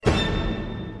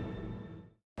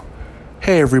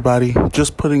Hey everybody,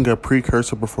 just putting a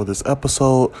precursor before this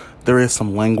episode. There is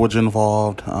some language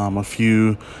involved, a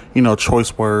few,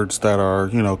 choice words that are,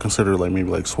 considered like maybe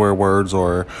like swear words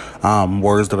or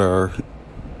words that are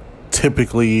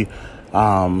typically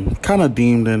kind of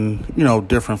deemed in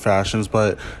different fashions,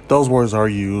 but those words are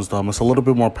used. It's a little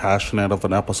bit more passionate of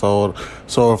an episode,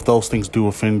 so if those things do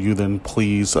offend you, then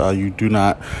please, you do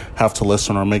not have to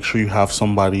listen, or make sure you have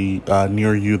somebody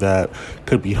near you that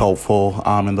could be helpful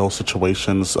in those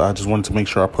situations. I just wanted to make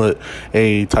sure I put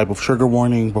a type of trigger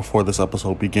warning before this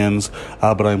episode begins,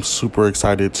 but I'm super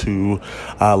excited to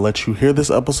let you hear this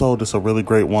episode. It's a really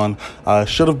great one.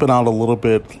 Should have been out a little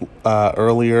bit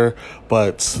earlier,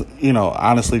 but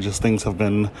honestly, just things have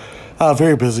been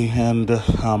very busy, and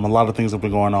a lot of things have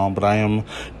been going on, but I am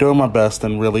doing my best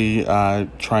and really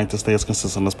trying to stay as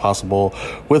consistent as possible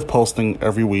with posting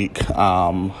every week.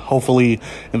 Hopefully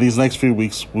in these next few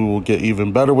weeks we will get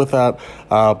even better with that,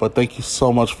 but thank you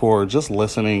so much for just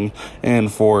listening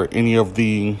and for any of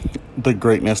the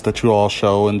greatness that you all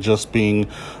show, and just being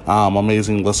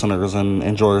amazing listeners and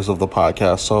enjoyers of the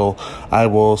podcast. So I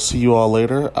will see you all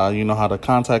later. You know how to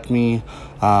contact me,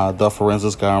 the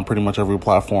Forensics Guy, on pretty much every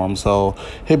platform. So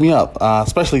hit me up,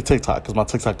 especially TikTok, because my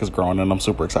TikTok is growing and I'm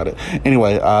super excited.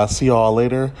 Anyway, see you all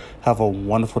later. Have a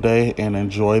wonderful day and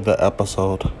enjoy the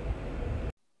episode.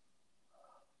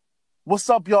 What's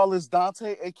up, y'all? It's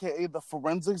Dante, aka the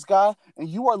Forensics Guy, and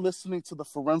you are listening to the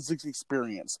Forensics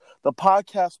Experience, the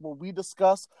podcast where we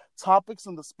discuss topics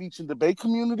in the speech and debate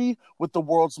community with the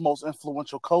world's most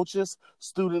influential coaches,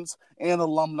 students, and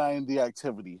alumni in the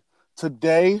activity.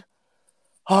 Today,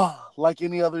 like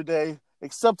any other day,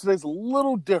 except today's a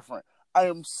little different. I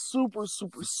am super,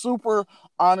 super, super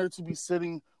honored to be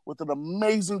sitting with an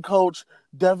amazing coach,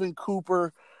 Deven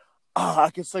Cooper. I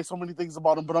can say so many things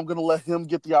about him, but I'm going to let him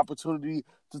get the opportunity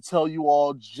to tell you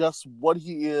all just what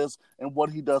he is and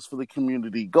what he does for the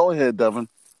community. Go ahead, Deven.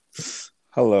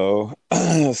 Hello.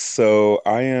 So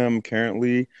I am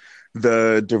currently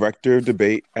the director of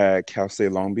debate at Cal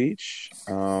State Long Beach.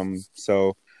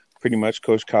 So pretty much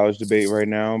coach college debate right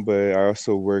now, but I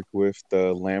also work with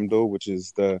the Lambda, which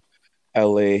is the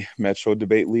LA Metro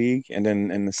Debate League. And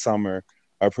then in the summer,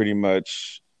 I pretty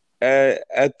much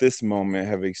at this moment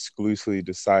have exclusively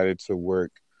decided to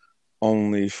work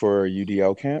only for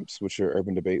UDL camps, which are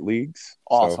urban debate leagues.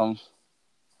 Awesome. So,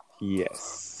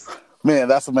 yes. Man,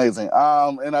 that's amazing.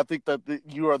 And I think that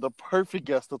you are the perfect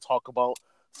guest to talk about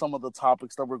some of the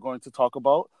topics that we're going to talk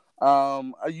about.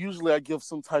 I give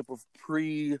some type of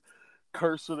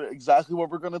precursor to exactly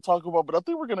what we're going to talk about, but I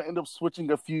think we're going to end up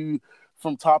switching a few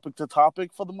from topic to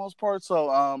topic for the most part. So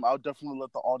I'll definitely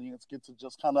let the audience get to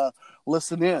just kind of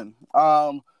listen in.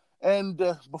 And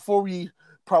before we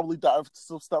probably dive into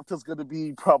some stuff that's going to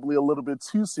be probably a little bit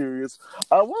too serious,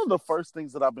 one of the first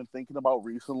things that I've been thinking about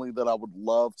recently that I would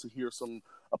love to hear some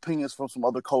opinions from some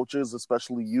other coaches,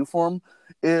 especially you from,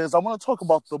 is I want to talk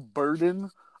about the burden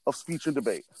of speech and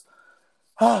debate.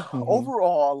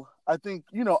 Overall, I think,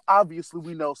 obviously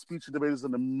we know speech and debate is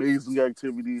an amazing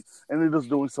activity, and it is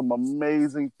doing some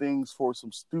amazing things for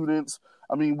some students.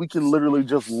 I mean, we can literally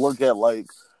just look at like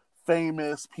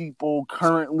famous people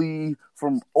currently,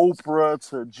 from Oprah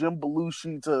to Jim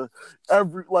Belushi to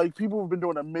people have been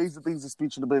doing amazing things in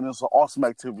speech and debate, and it's an awesome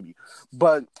activity.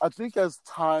 But I think as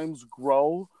times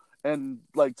grow and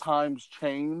like times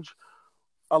change,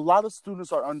 a lot of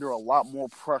students are under a lot more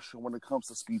pressure when it comes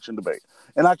to speech and debate.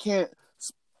 And I can't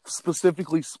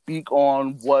specifically speak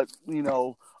on what,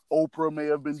 Oprah may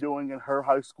have been doing in her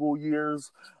high school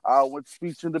years with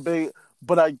speech and debate,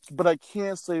 but I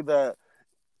can say that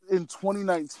in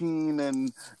 2019,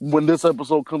 and when this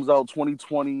episode comes out,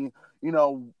 2020,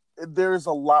 there's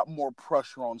a lot more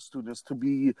pressure on students to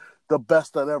be the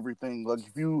best at everything. Like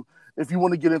if you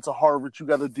want to get into Harvard, you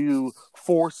got to do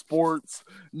 4 sports,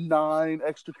 9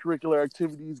 extracurricular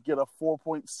activities, get a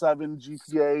 4.7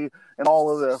 GPA, and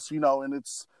all of this, and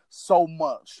it's so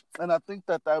much. And I think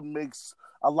that makes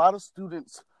a lot of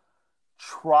students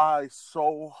try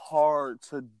so hard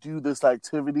to do this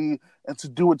activity, and to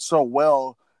do it so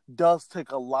well does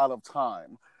take a lot of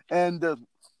time. And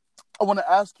I want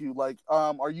to ask you,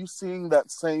 are you seeing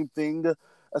that same thing,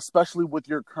 especially with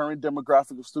your current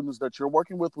demographic of students that you're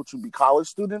working with, which would be college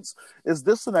students? Is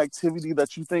this an activity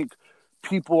that you think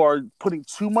people are putting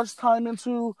too much time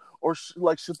into, or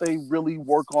should they really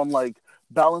work on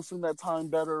balancing that time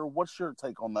better? What's your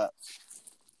take on that?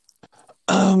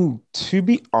 To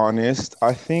be honest,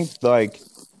 I think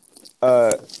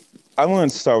I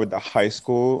want to start with the high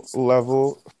school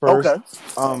level first.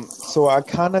 Okay. So I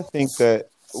kind of think that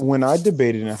when I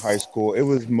debated in high school, it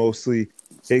was mostly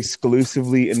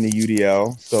exclusively in the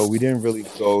UDL, so we didn't really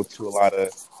go to a lot of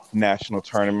national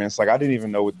tournaments. Like I didn't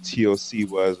even know what TOC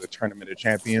was, a Tournament of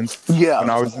Champions, Yeah. when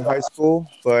I was in high school.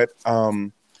 But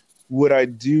what I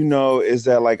do know is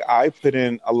that like I put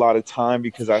in a lot of time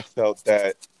because I felt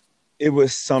that it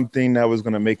was something that was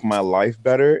going to make my life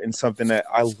better and something that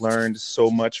I learned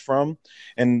so much from.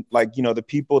 And like, you know, the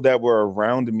people that were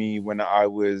around me when I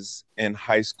was in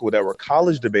high school that were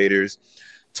college debaters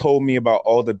told me about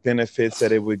all the benefits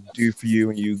that it would do for you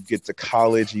when you get to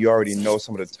college. You already know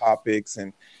some of the topics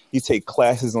and you take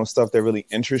classes on stuff that really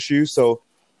interests you. So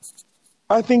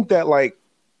I think that like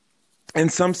in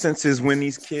some senses, when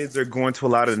these kids are going to a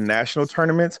lot of the national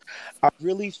tournaments, I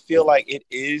really feel like it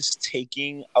is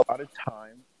taking a lot of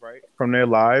time, right, from their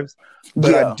lives.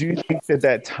 But I Yeah. do think that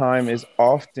that time is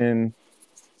often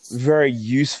very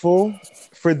useful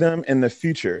for them in the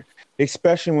future,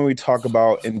 especially when we talk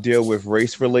about and deal with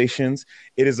race relations.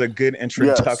 It is a good Yes.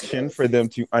 introduction for them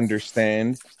to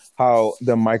understand how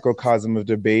the microcosm of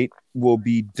debate will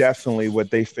be definitely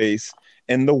what they face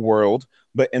in the world.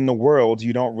 But in the world,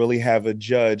 you don't really have a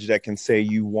judge that can say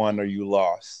you won or you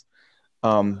lost,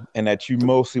 and that you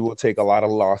mostly will take a lot of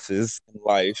losses in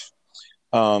life,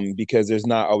 because there's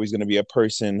not always going to be a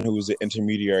person who's an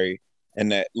intermediary in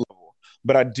that level.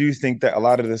 But I do think that a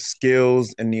lot of the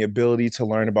skills and the ability to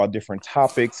learn about different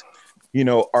topics, you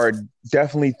know, are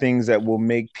definitely things that will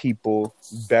make people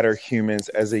better humans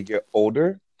as they get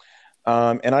older.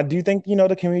 And I do think, you know,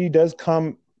 the community does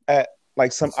come at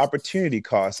like some opportunity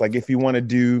cost. Like if you want to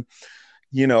do,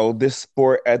 you know, this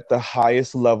sport at the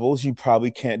highest levels, you probably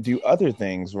can't do other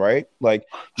things, right? Like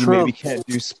you maybe True. can't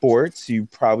do sports. You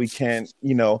probably can't,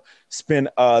 you know, spend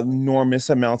enormous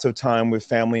amounts of time with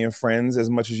family and friends as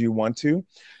much as you want to,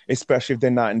 especially if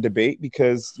they're not in debate,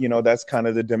 because, you know, that's kind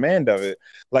of the demand of it.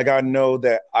 Like I know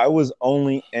that I was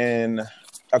only in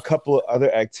a couple of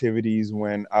other activities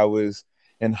when I was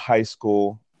in high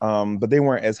school, but they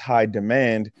weren't as high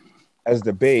demand as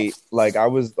debate. Like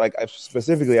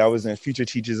specifically, I was in Future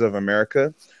Teachers of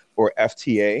America, or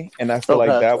FTA, and I feel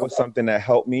like Okay. that was something that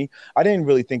helped me. I didn't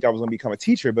really think I was going to become a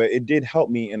teacher, but it did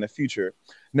help me in the future.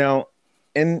 Now,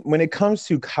 and when it comes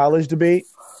to college debate,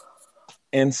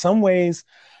 in some ways,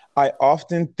 I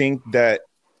often think that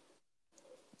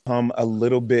a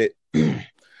little bit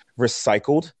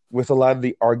recycled with a lot of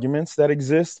the arguments that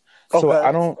exist. So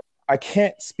Okay. I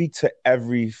can't speak to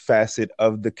every facet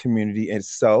of the community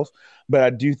itself, but I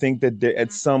do think that there,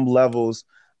 at some levels,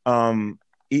 on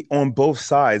both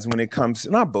sides, when it comes,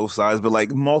 not both sides, but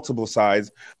like multiple sides,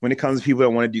 when it comes to people that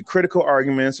want to do critical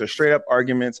arguments or straight up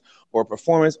arguments or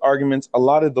performance arguments, a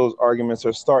lot of those arguments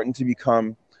are starting to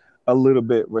become a little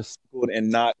bit recycled and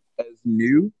not as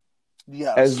new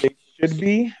as Yes. they should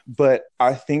be. But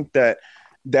I think that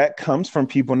that comes from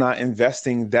people not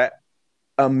investing that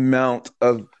amount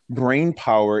of brain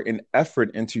power and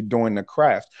effort into doing the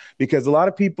craft. Because a lot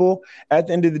of people at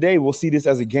the end of the day will see this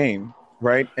as a game,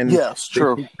 right? And Yes. they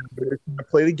True. think they're going to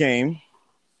play the game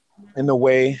in the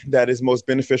way that is most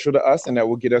beneficial to us and that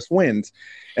will get us wins.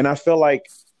 And I feel like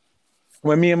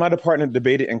when me and my partner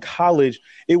debated in college,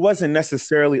 it wasn't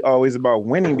necessarily always about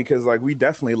winning, because like we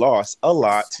definitely lost a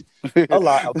lot, a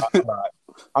lot, a lot, a lot.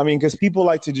 I mean, because people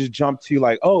like to just jump to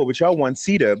like, oh, but y'all won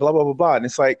CETA, blah, blah, blah, blah. And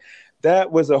it's like,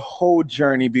 that was a whole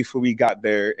journey before we got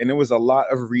there. And it was a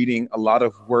lot of reading, a lot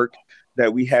of work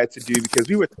that we had to do because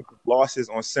we were taking losses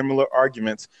on similar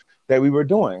arguments that we were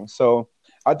doing. So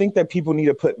I think that people need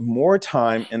to put more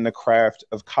time in the craft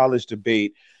of college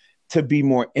debate to be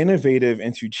more innovative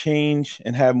and to change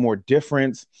and have more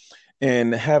difference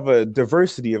and have a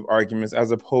diversity of arguments, as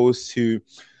opposed to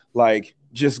like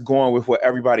just going with what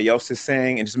everybody else is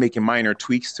saying and just making minor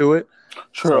tweaks to it.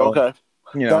 True. So, Okay.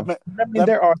 you That know, ma- I mean, that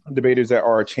there are some debaters that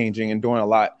are changing and doing a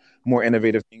lot more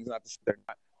innovative things. Not to say they're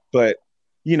not, but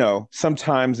you know,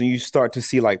 sometimes when you start to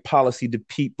see like policy to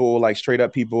people, like straight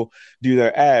up people do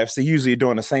their AFs, they usually are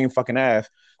doing the same fucking AF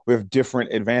with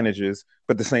different advantages,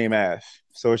 but the same AF.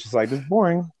 So it's just like, it's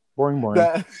boring, boring, boring.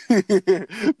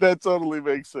 that that totally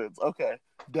makes sense. Okay.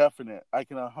 Definite. I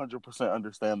can 100%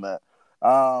 understand that.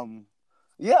 Um.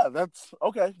 Yeah. That's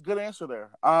okay. Good answer there.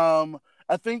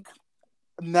 I think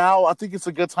now I think it's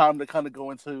a good time to kind of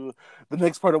go into the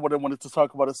next part of what I wanted to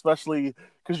talk about, especially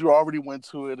because you already went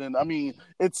to it, and I mean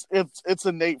it's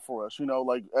innate for us, you know,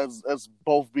 like as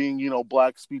both being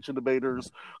black speech and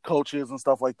debaters, coaches and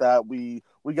stuff like that. We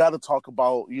got to talk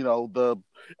about the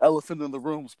elephant in the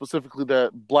room, specifically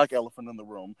that black elephant in the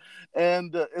room,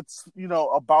 and it's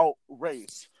about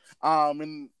race,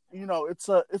 and it's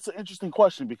an interesting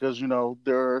question because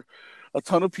there are a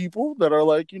ton of people that are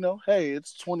like, hey,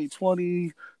 it's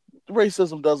 2020,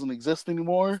 racism doesn't exist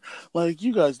anymore. Like,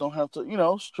 you guys don't have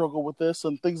to, struggle with this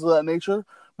and things of that nature.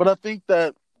 But I think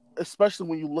that, especially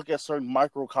when you look at certain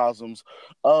microcosms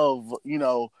of,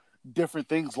 different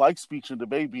things like speech and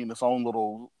debate being its own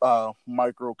little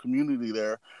micro community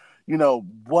there,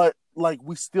 what, like,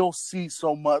 we still see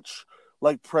so much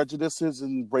like prejudices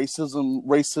and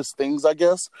racist things, I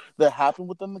guess, that happen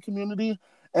within the community.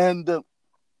 And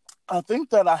I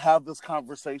think that I have this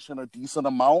conversation a decent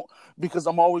amount because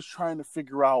I'm always trying to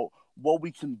figure out what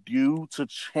we can do to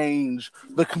change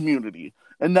the community.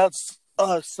 And that's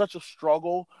such a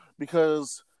struggle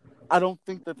because I don't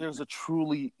think that there's a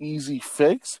truly easy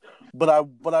fix, but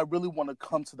I really want to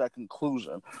come to that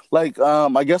conclusion. Like,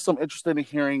 I guess I'm interested in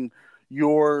hearing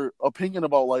your opinion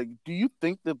about, like, do you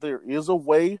think that there is a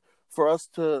way for us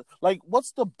to, like,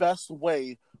 what's the best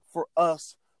way for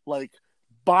us, like,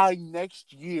 by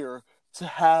next year to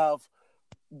have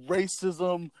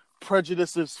racism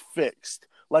prejudices fixed?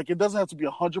 Like, it doesn't have to be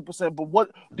 100%, but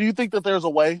what do you think that there's a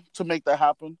way to make that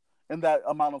happen in that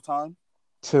amount of time?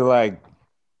 To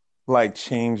like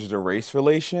change the race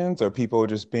relations or people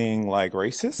just being like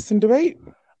racist in debate.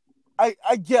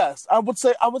 I guess I would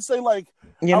say like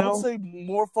You I would know, say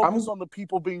more I'm focus on the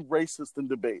people being racist in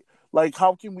debate. Like,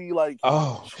 how can we, like,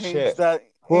 oh change shit. that?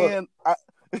 Well, And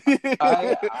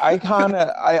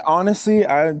I honestly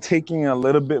I'm taking a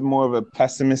little bit more of a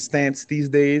pessimist stance these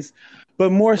days,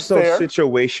 but more so fair,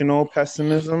 situational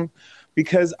pessimism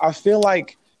because I feel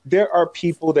like there are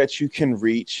people that you can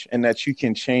reach and that you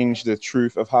can change the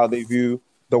truth of how they view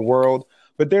the world,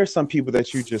 but there are some people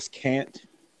that you just can't,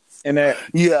 and that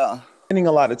yeah, spending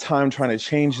a lot of time trying to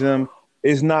change them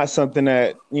is not something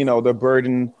that the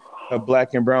burden of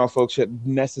black and brown folks should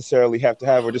necessarily have to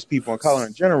have, or just people in color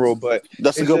in general. But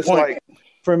that's a it's good just point. like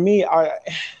for me, I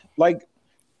like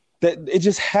that it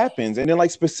just happens. And then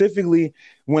like specifically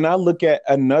when I look at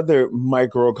another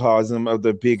microcosm of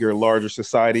the bigger, larger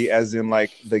society, as in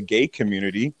like the gay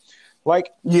community,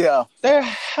 like Yeah, they're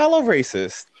hella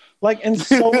racist, like in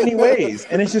so many ways.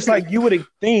 And it's just like you would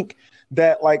think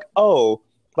that like, oh,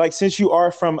 like since you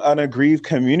are from an aggrieved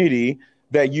community,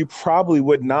 that you probably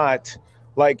would not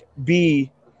like be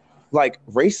like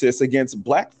racist against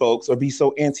black folks or be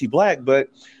so anti-black, but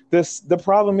the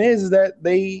problem is that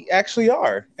they actually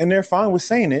are, and they're fine with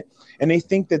saying it, and they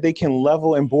think that they can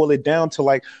level and boil it down to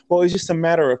like, well, it's just a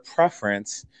matter of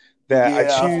preference that I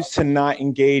yeah, choose to not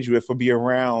engage with or be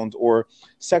around or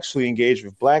sexually engage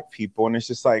with black people. And it's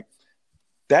just like,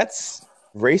 that's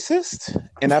racist,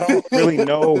 and I don't really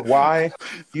know why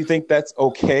you think that's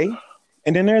okay.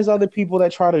 And then there's other people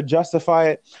that try to justify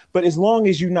it, but as long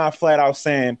as you're not flat out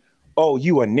saying, oh,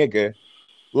 you a nigga,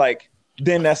 like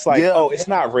then that's like, yeah, oh, it's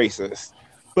not racist.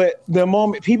 But the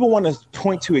moment people want to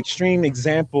point to extreme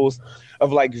examples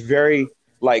of like very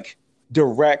like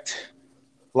direct,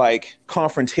 like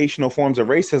confrontational forms of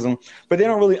racism, but they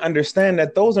don't really understand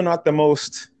that those are not the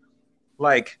most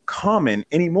like common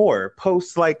anymore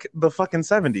post like the fucking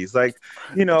 70s. Like,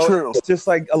 true. it's just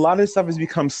like a lot of this stuff has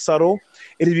become subtle.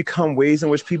 It has become ways in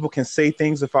which people can say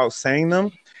things without saying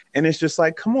them. And it's just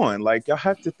like, come on, like y'all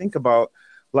have to think about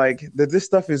like that this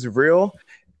stuff is real.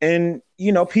 And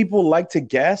people like to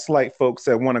gaslight folks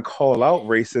that want to call out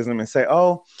racism and say,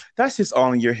 oh, that's just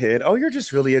all in your head. Oh, you're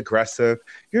just really aggressive.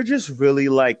 You're just really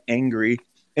like angry.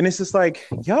 And it's just like,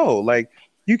 yo, like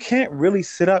you can't really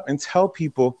sit up and tell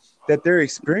people that their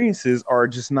experiences are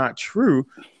just not true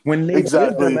when they live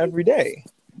them Exactly. every day.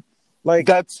 Like,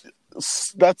 That's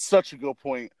that's such a good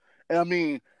point. And I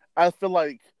mean, I feel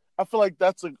like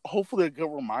that's a hopefully a good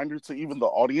reminder to even the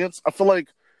audience. I feel like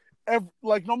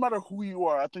like, no matter who you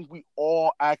are, I think we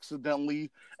all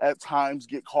accidentally at times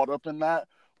get caught up in that.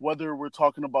 Whether we're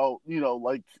talking about,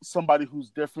 like somebody who's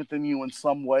different than you in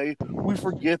some way, we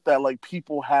forget that, like,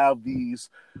 people have these,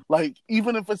 like,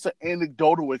 even if it's an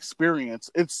anecdotal experience,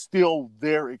 it's still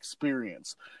their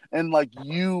experience. And, like,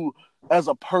 you as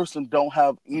a person don't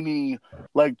have any,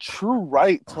 like, true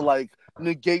right to, like,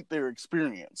 negate their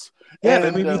experience. yeah,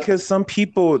 I mean, And because some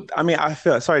people, I mean, I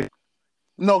feel sorry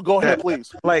no, go ahead, that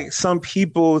please. like some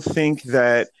people think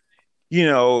that, you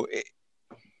know,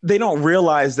 they don't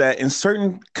realize that in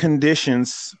certain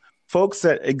conditions, folks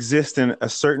that exist in a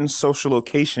certain social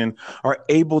location are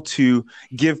able to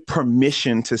give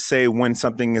permission to say when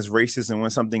something is racist and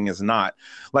when something is not.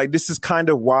 Like, this is kind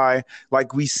of why,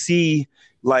 like, we see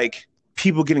like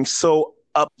people getting so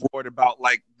uproared about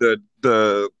like the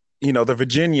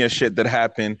Virginia shit that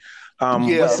happened. What's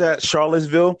Yeah. that?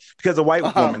 Charlottesville, because a white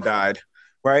Uh-huh. woman died,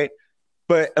 right?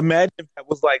 But imagine if that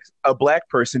was like a black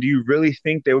person. Do you really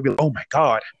think they would be like, oh my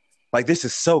God, like this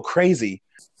is so crazy?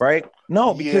 right?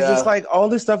 No, because it's Yeah, like all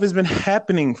this stuff has been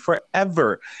happening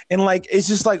forever. And like it's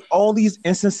just like all these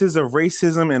instances of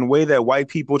racism and way that white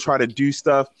people try to do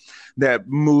stuff that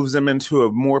moves them into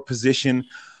a more position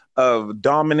of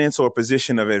dominance or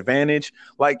position of advantage.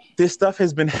 Like this stuff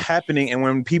has been happening, and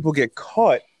when people get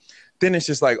caught, then it's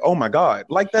just like, oh my God.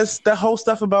 Like that's the whole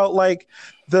stuff about like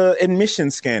the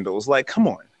admission scandals. Like, come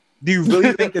on. Do you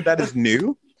really think that is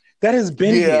new? That has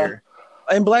been yeah. here.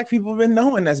 And black people have been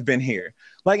knowing that's been here.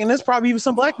 Like, and there's probably even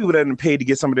some black people that have been paid to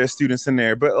get some of their students in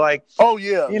there. But like, Oh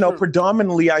yeah, true.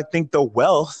 predominantly, I think the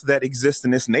wealth that exists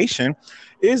in this nation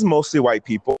is mostly white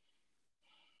people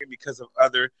because of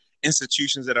other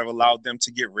institutions that have allowed them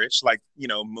to get rich, like,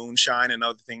 moonshine and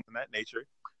other things of that nature.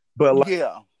 But like,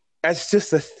 Yeah, that's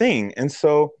just a thing. And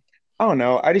so I don't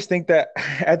know. I just think that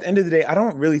at the end of the day, I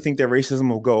don't really think that racism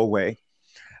will go away.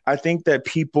 I think that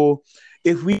people,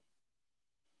 if we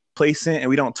complacent and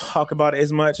we don't talk about it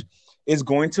as much, it's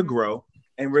going to grow.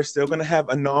 And we're still going to have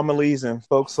anomalies and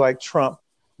folks like Trump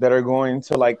that are going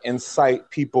to like incite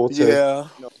people to, yeah.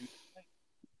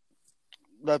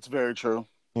 That's very true.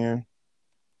 yeah.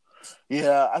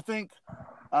 Yeah, I think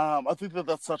that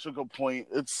that's such a good point.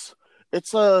 It's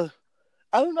a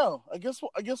I don't know. I guess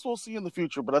we'll see in the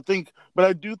future, but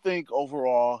I do think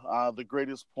overall, the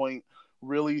greatest point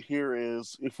really here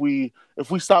is if we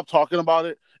stop talking about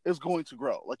it, it's going to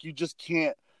grow. Like you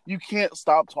can't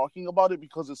stop talking about it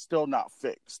because it's still not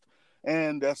fixed.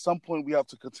 And at some point, we have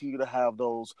to continue to have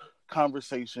those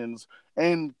conversations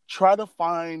and try to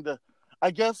find.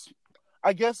 I guess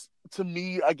I guess to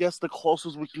me, I guess the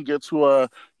closest we can get to a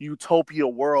utopia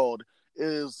world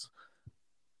is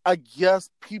I guess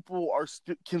people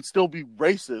can still be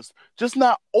racist, just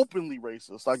not openly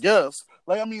racist. I guess,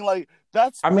 like I mean, like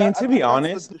that's I that. mean, I to be think that's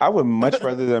honest, the I would much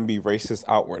rather than be racist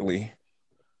outwardly.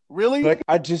 really. Like,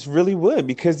 I just really would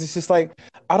because it's just like,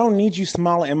 I don't need you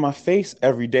smiling in my face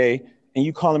every day and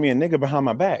you calling me a nigga behind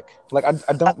my back. Like,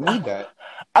 I don't need that.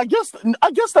 I guess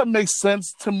that makes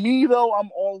sense to me though. I'm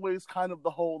always kind of the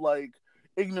whole like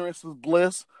ignorance is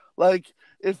bliss. Like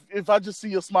if I just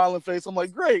see a smiling face, I'm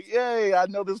like, great, yay! I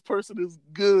know this person is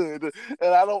good,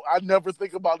 and I never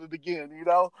think about it again, you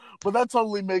know. But that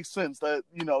totally makes sense that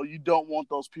you don't want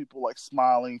those people like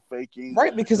smiling, faking,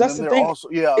 Right, because and that's then the they're thing. also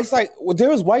yeah, It's like there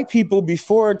was white people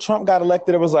before Trump got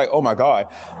elected. It was like, oh my God,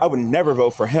 I would never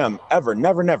vote for him ever,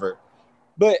 never, never.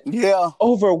 But yeah,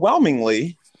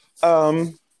 overwhelmingly,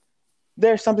 um,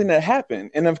 there's something that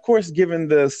happened. And of course, given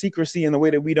the secrecy and the way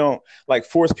that we don't like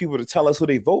force people to tell us who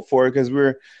they vote for because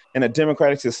we're in a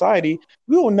democratic society,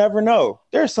 we will never know.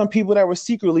 There are some people that were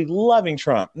secretly loving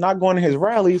Trump, not going to his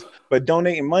rallies, but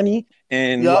donating money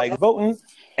and yep. like voting.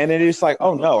 And then it's like,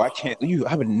 oh no, I can't.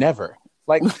 I would never.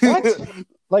 Like what?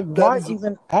 Like That why is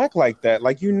even act like that?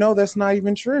 Like that's not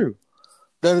even true.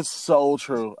 that is so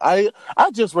true. I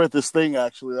just read this thing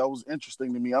actually that was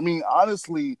interesting to me. I mean,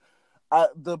 honestly,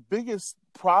 the biggest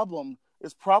problem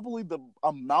is probably the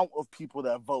amount of people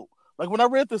that vote. Like when I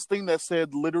read this thing that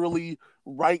said literally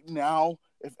right now,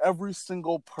 if every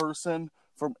single person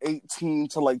from 18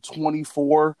 to like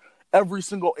 24, every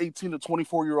single 18 to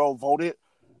 24-year-old voted,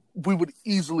 we would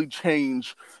easily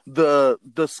change the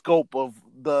scope of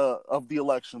the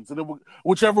elections, and it would,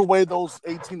 whichever way those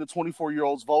 18 to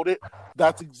 24-year-olds voted,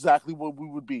 that's exactly what we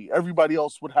would be. Everybody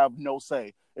else would have no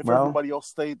say if Well, everybody else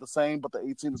stayed the same, but the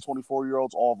 18 to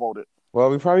 24-year-olds all voted.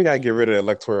 we probably gotta get rid of the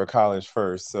electoral college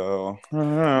first. So I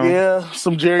don't know. Yeah,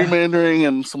 some gerrymandering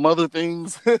and some other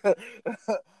things.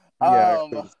 Yeah,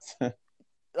 um,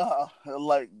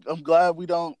 like I'm glad we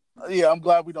don't. Yeah, I'm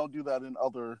glad we don't do that in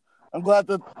other. I'm glad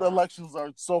that the elections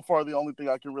are so far the only thing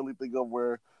I can really think of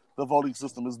where the voting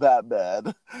system is that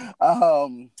bad.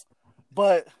 Um,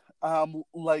 but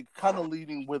like kind of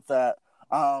leading with that,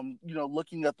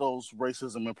 looking at those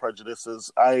racism and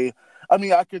prejudices, I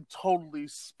mean, I could totally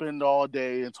spend all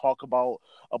day and talk about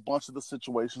a bunch of the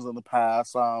situations in the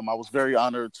past. I was very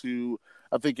honored to,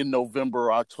 I think in November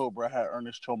or October, I had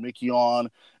Ernest Chomiki on,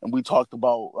 and we talked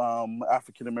about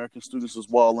African American students as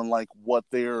well, and like what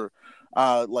their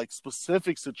like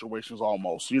specific situations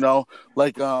almost,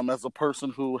 like as a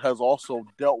person who has also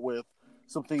dealt with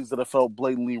some things that I felt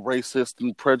blatantly racist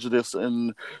and prejudiced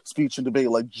in speech and debate,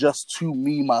 like just to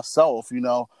me myself,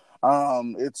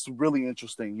 it's really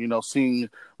interesting, seeing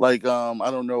like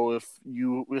I don't know if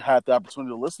you had the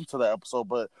opportunity to listen to that episode,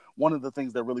 but one of the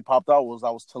things that really popped out was I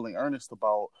was telling Ernest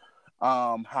about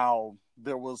how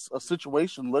there was a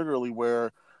situation literally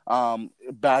where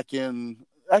back in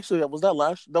actually that was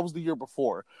the year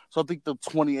before, so I think the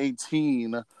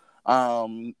 2018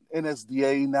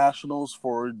 NSDA Nationals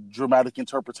for dramatic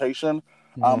interpretation.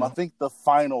 I Mhm. think the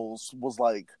finals was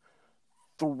like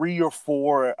 3 or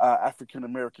 4 African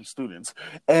American students,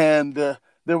 and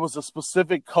there was a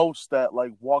specific coach that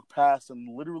like walked past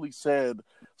and literally said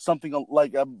something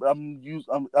like I'm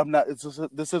not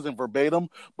this isn't verbatim,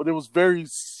 but it was very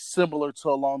similar to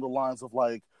along the lines of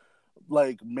like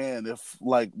man, if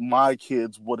like my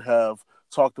kids would have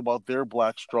talked about their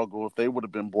black struggle, if they would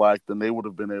have been black, then they would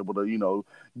have been able to,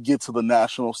 get to the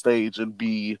national stage and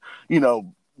be,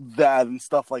 that and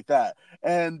stuff like that.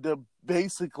 And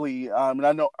basically, and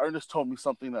I know Ernest told me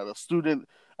something that a student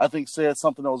I think said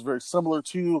something that was very similar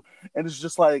to, and it's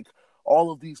just like all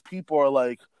of these people are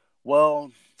like,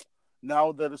 well,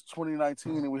 now that it's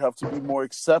 2019 and we have to be more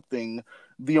accepting,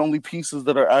 the only pieces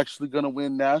that are actually going to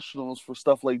win nationals for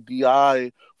stuff like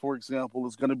DI, for example,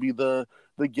 is going to be the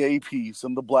gay piece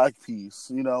and the black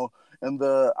piece, and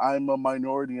the I'm a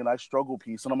minority and I struggle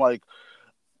piece. And I'm like,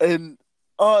 and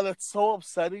oh, that's so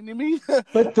upsetting to me.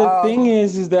 But the thing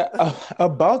is that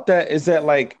about that is that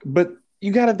like, but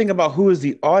you got to think about who is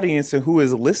the audience and who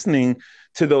is listening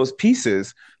to those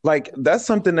pieces. Like that's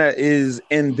something that is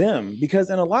in them,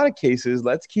 because in a lot of cases,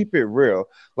 let's keep it real.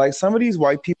 Like some of these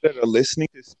white people that are listening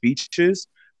to speeches,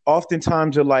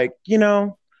 oftentimes are like,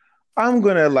 I'm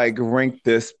going to like rank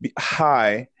this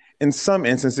high in some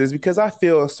instances because I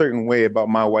feel a certain way about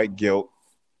my white guilt.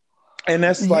 And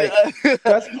that's like,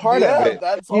 that's part of it,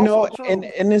 that's true.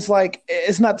 And it's like,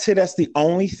 it's not to say that's the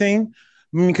only thing,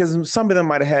 because some of them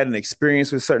might have had an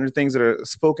experience with certain things that are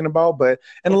spoken about, but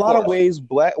in a lot of ways,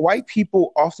 white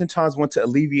people oftentimes want to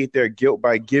alleviate their guilt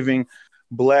by giving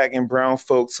black and brown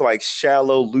folks like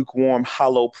shallow, lukewarm,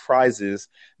 hollow prizes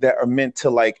that are meant to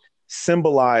like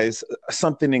symbolize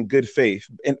something in good faith,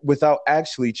 and without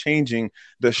actually changing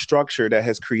the structure that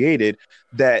has created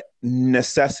that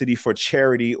necessity for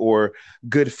charity or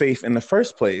good faith in the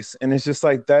first place. And it's just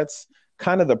like, that's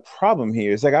kind of the problem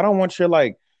here. It's like, I don't want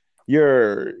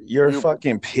your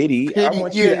fucking pity. I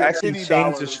want you to actually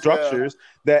change the structures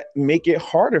that make it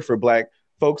harder for black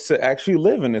folks to actually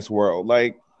live in this world.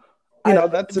 Like,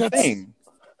 that's the thing.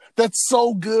 That's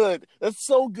so good. That's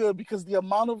so good, because the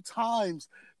amount of times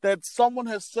that someone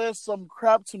has said some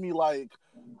crap to me like,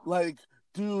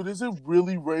 dude, is it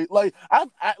really like I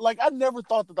never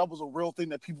thought that was a real thing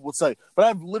that people would say, but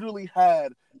I've literally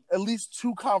had at least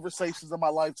 2 conversations in my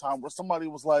lifetime where somebody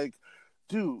was like,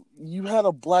 dude, you had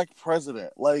a black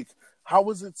president. Like, how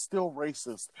is it still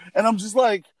racist? And I'm just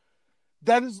like,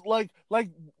 that is like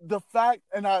the fact,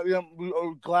 and I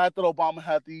am glad that Obama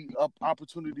had the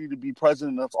opportunity to be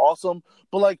president. That's awesome.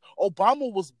 But like,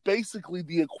 Obama was basically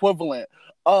the equivalent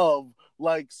of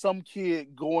like some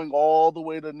kid going all the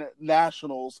way to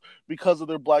nationals because of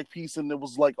their black piece, and it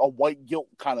was like a white guilt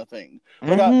kind of thing.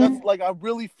 Like, that's like, I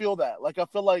really feel that. Like, I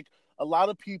feel like a lot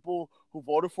of people who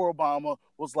voted for Obama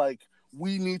was like,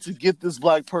 we need to get this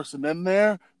black person in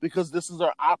there because this is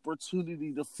our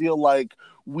opportunity to feel like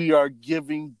we are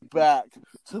giving back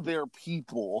to their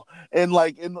people. And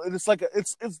like, and it's like,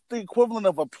 it's the equivalent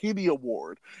of a pity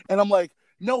award. And I'm like,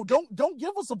 no, don't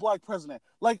give us a black president.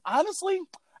 Like, honestly,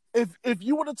 if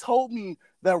you would have told me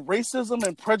that racism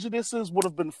and prejudices would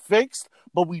have been fixed,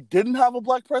 but we didn't have a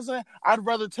black president, I'd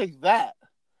rather take that.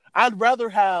 I'd rather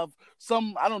have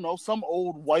some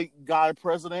old white guy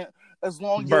president, as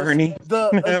long Bernie. as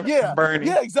the Bernie.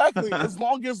 Yeah, exactly. As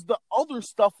long as the other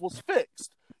stuff was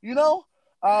fixed,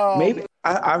 Maybe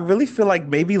I really feel like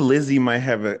maybe Lizzie might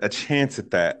have a chance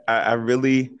at that. I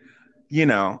really,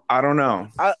 I don't know.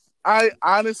 I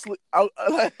honestly,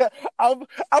 I'm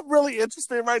really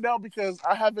interested right now because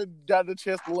I haven't gotten a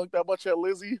chance to look that much at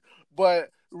Lizzie, but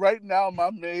right now my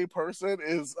main person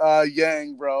is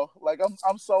Yang, bro. Like,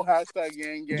 I'm so hashtag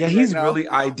Yang. Yeah, he's right really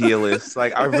idealist.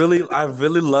 Like, I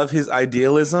really love his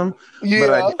idealism,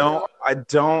 but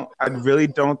I really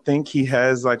don't think he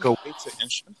has like a way to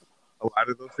implement a lot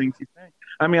of those things he's saying.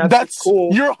 I mean, that's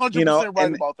cool. You're 100%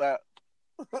 right about that.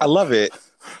 I love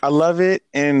it,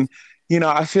 and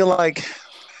I feel like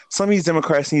some of these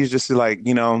Democrats need to just be like,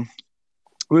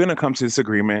 we're gonna come to this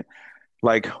agreement.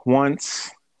 Like,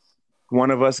 once one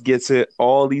of us gets it,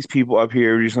 all these people up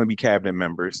here are just going to be cabinet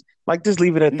members. Like, just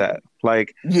leave it at that.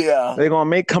 Like, they're going to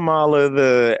make Kamala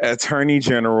the attorney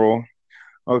general.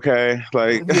 Okay.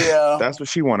 Like, that's what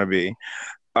she want to be.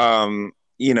 I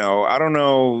don't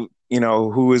know,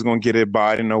 who is going to get it,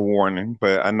 Biden or Warren,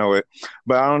 but I know it.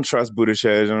 But I don't trust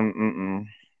Buttigieg.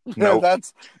 Nope. I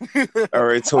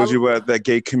already told you about that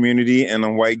gay community and the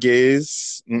white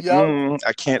gays.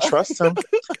 I can't trust him.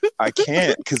 I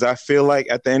can't, because I feel like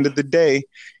at the end of the day,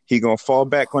 he gonna fall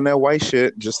back on that white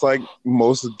shit, just like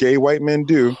most gay white men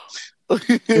do.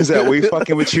 is that we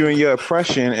fucking with you and your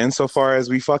oppression insofar as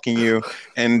we fucking you,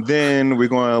 and then we're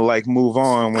going to like move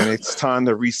on when it's time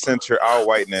to recenter our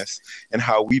whiteness and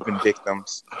how we've been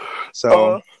victims.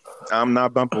 So I'm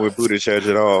not bumping with Buttigieg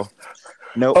at all.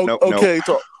 Nope, nope, nope. Okay,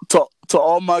 to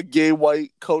all my gay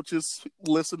white coaches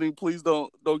listening, please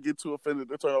don't get too offended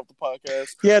to turn off the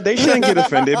podcast. Yeah, they shouldn't get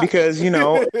offended because they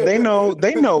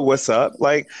know what's up.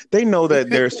 Like they know that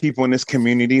there's people in this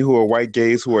community who are white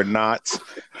gays who are not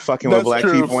fucking with black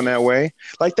people in that way.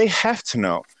 Like they have to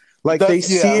know. Like they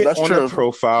see it on the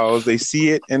profiles, they see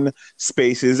it in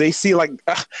spaces. They see like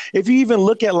if you even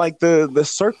look at like the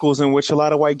circles in which a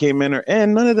lot of white gay men are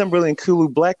in, none of them really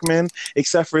include black men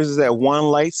except for that one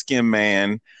light skinned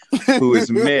man who is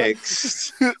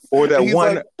mixed, or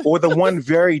the one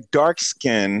very dark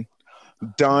skinned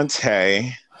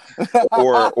Dante,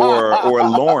 or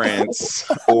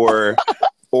Lawrence, or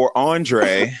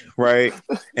Andre, right?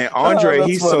 And Andre,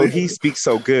 he speaks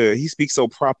so good, he speaks so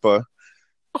proper.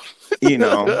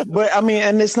 But I mean,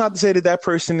 and it's not to say that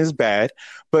person is bad,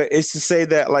 but it's to say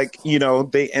that like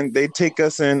they take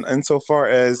us in so far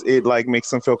as it like makes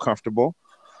them feel comfortable,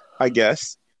 I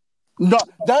guess. No,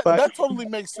 that totally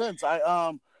makes sense.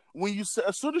 When you said,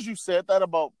 as soon as you said that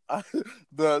about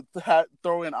the hat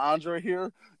throwing Andre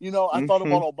here, I thought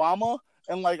about Obama,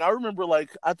 and like I remember,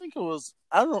 like I think it was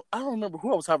I don't remember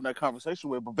who I was having that conversation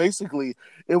with, but basically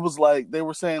it was like they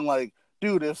were saying like,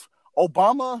 dude, if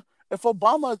Obama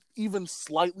even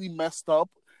slightly messed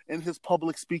up in his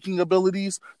public speaking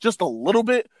abilities, just a little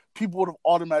bit, people would have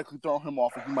automatically thrown him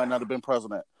off and he might not have been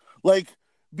president. Like,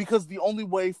 because the only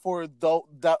way for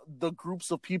the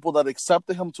groups of people that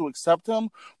accepted him to accept him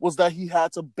was that he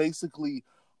had to basically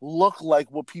look like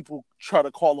what people try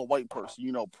to call a white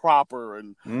person, proper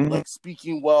and like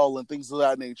speaking well and things of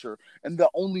that nature. And the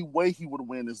only way he would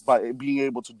win is by being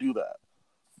able to do that.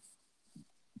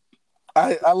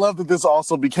 I love that this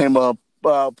also became a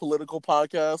political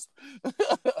podcast.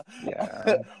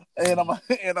 Yeah, and I'm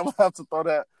gonna have to throw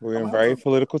that. We're in very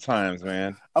political times,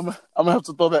 man. I'm gonna have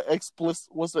to throw that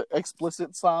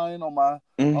explicit sign on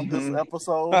this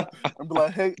episode and be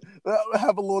like, hey,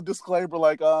 have a little disclaimer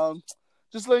like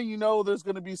just letting you know there's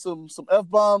gonna be some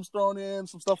F-bombs thrown in,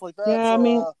 some stuff like that. Yeah, so, I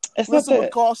mean, it's listen not that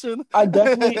with caution.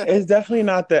 it's definitely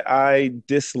not that I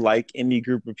dislike any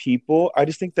group of people. I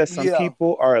just think that some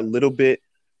people are a little bit,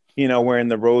 wearing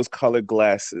the rose-colored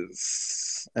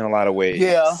glasses in a lot of ways.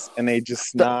 Yeah. And they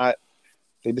just not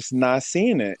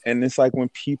seeing it. And it's like when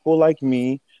people like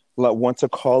me like want to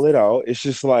call it out, it's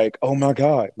just like, oh my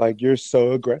God, like you're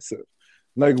so aggressive.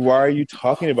 Like, why are you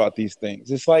talking about these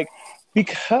things? It's like,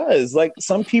 because like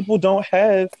some people don't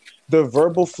have the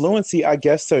verbal fluency, I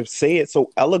guess, to say it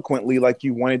so eloquently like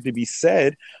you want it to be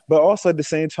said, but also at the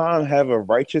same time have a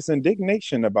righteous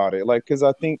indignation about it. Like, because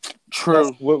I think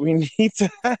that's what we need to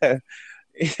have,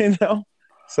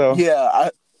 So yeah,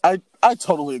 I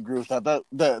totally agree with that.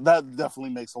 That definitely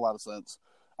makes a lot of sense.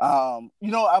 I'm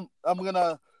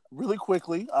gonna really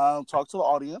quickly talk to the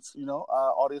audience.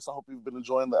 Audience, I hope you've been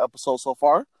enjoying the episode so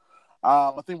far.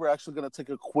 I think we're actually going to take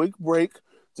a quick break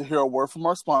to hear a word from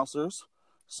our sponsors.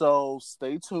 So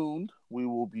stay tuned. We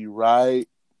will be right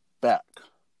back.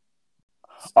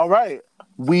 All right.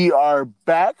 We are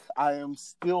back. I am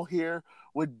still here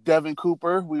with Deven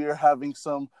Cooper. We are having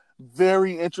some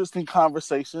very interesting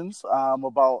conversations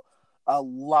about a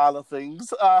lot of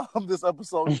things. This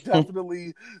episode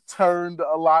definitely turned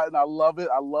a lot, and I love it.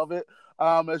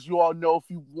 As you all know, if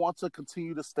you want to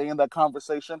continue to stay in that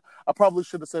conversation, I probably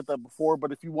should have said that before,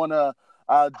 but if you want to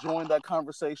join that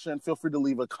conversation, feel free to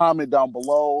leave a comment down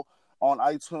below on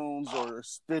iTunes or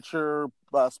Stitcher,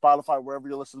 Spotify, wherever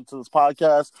you're listening to this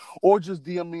podcast, or just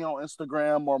DM me on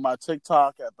Instagram or my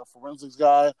TikTok at The Forensics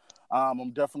Guy.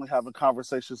 I'm definitely having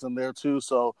conversations in there too,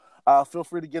 so feel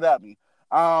free to get at me.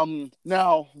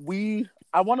 Now,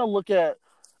 I want to look at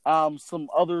some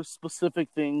other specific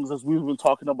things as we've been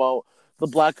talking about the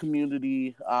Black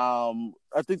community.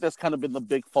 I think that's kind of been the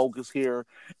big focus here,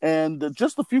 and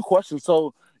just a few questions.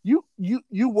 So you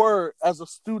were, as a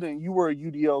student, you were a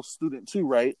UDL student too,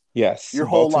 right? Yes. Your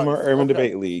whole Baltimore life. Urban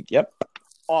Debate League. Yep.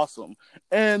 Awesome.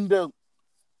 And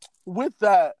with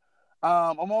that,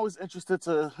 I'm always interested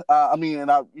to. I'm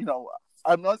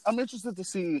interested to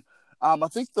see. I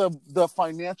think the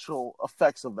financial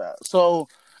effects of that. So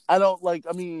I don't like.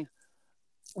 I mean,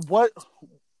 what?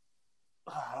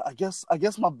 I guess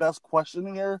my best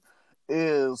question here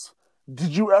is: did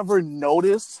you ever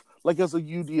notice, like, as a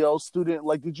UDL student,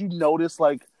 like, did you notice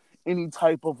like any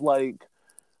type of like,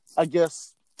 I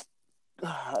guess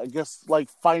like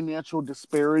financial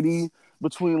disparity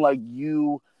between like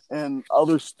you and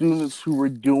other students who were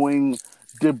doing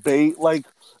debate? Like,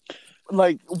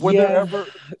 Like, were there Yeah,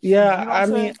 ever, yeah. you know what I'm I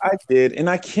mean, saying? I did, and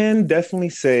I can definitely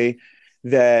say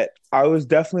that I was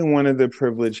definitely one of the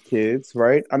privileged kids,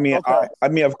 right? Okay. I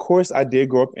mean, of course, I did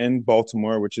grow up in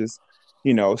Baltimore, which is,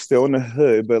 still in the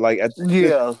hood, but like at the end of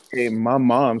Yeah. the day, my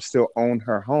mom still owned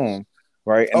her home,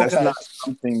 right? And that's Okay. not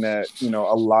something that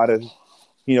a lot of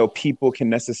people can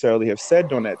necessarily have said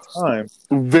during that time.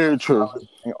 Very true.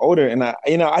 And older, and I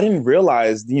didn't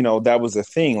realize that was a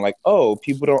thing, like, oh,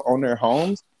 people don't own their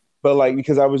homes. But like,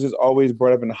 because I was just always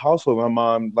brought up in a household, my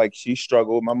mom, like, she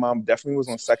struggled. My mom definitely was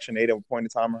on Section 8 at a point in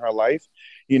time in her life,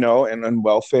 and on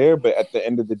welfare. But at the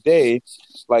end of the day,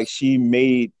 like, she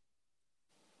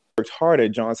worked hard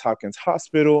at Johns Hopkins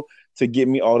Hospital to get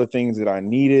me all the things that I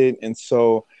needed. And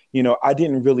so, I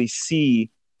didn't really see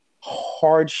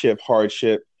hardship,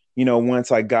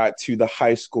 once I got to the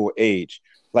high school age.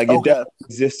 Like, it Okay. definitely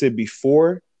existed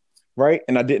before, right?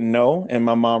 And I didn't know. And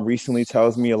my mom recently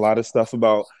tells me a lot of stuff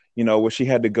about, what she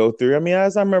had to go through. I mean,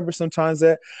 as I remember sometimes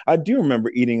that I do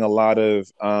remember eating a lot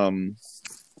of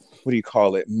what do you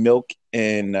call it? Milk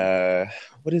and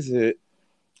what is it?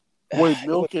 Wait,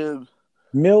 milk and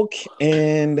Milk,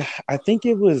 and I think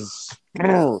it was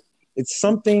it's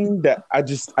something that I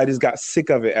just got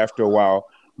sick of it after a while.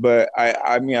 But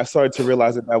I mean, I started to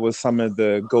realize that that was some of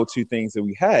the go-to things that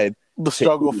we had the to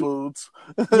struggle eat. foods.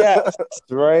 Yes,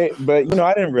 right. But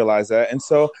I didn't realize that, and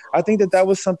so I think that that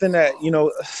was something that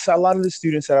a lot of the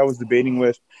students that I was debating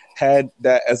with had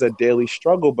that as a daily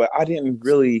struggle, but I didn't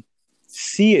really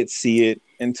see it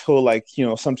until, like,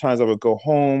 sometimes I would go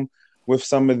home with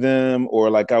some of them, or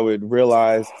like I would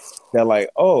realize that, like,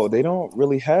 oh, they don't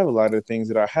really have a lot of things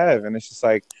that I have, and it's just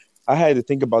like I had to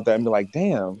think about that and be like,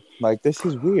 damn, like, this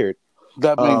is weird.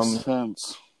 That makes Um,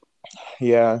 sense.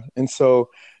 yeah, and so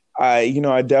I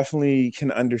definitely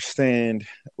can understand,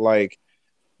 like,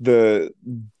 the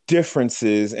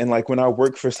differences, and like when I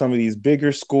work for some of these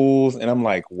bigger schools, and I'm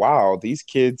like, wow, these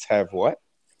kids have what,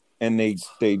 and they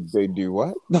do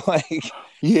what, like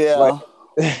Yeah.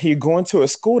 you're going to a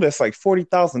school that's like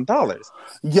 $40,000.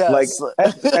 Like, Yes.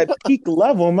 at peak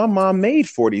level, my mom made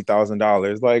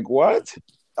 $40,000. Like, what?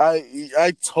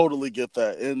 I totally get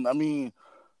that, and I mean,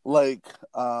 like,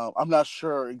 I'm not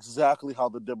sure exactly how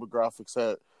the demographics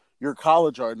at your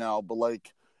college are now, but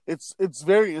like, it's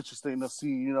very interesting to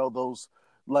see, those,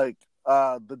 like,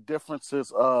 the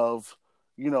differences of,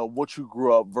 what you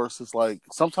grew up versus, like,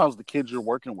 sometimes the kids you're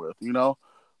working with,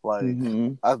 like,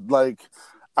 Hmm. I like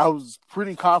I was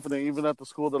pretty confident even at the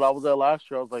school that I was at last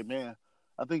year. I was like, man,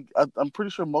 I'm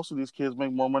pretty sure most of these kids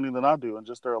make more money than I do in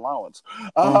just their allowance.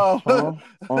 Um, Uh-huh.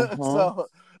 Uh-huh. so,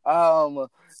 um,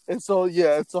 and so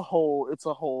yeah, it's a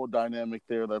whole dynamic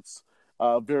there that's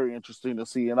very interesting to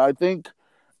see. And I think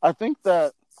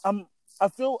that I'm I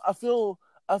feel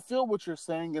what you're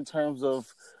saying in terms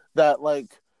of that,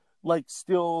 like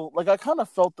still, like, I kind of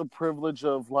felt the privilege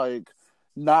of, like,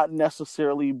 not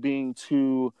necessarily being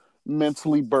too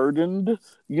mentally burdened,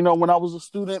 when I was a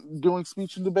student doing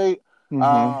speech and debate,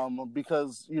 Hmm.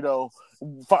 because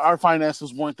our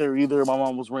finances weren't there either. My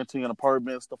mom was renting an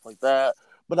apartment, stuff like that.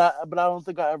 But I don't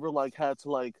think I ever, like, had to,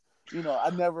 like,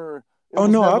 I never. It Oh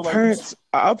was no, never like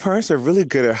our parents are really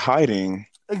good at hiding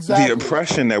the exactly.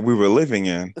 oppression that we were living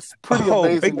in. It's pretty Oh,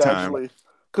 big amazing, time. actually.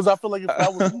 Because I feel like if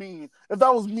that was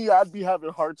me, I'd be having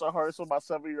hearts on hearts with my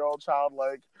 7-year-old child.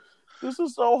 Like, this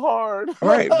is so hard.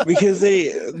 Right, because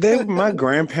they my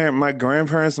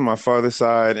grandparents on my father's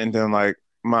side, and then like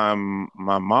my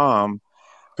mom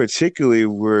particularly,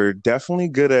 were definitely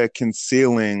good at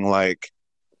concealing, like,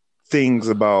 things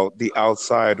about the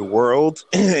outside world,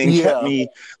 and kept Yeah, me,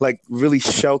 like, really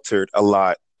sheltered a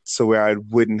lot, so where I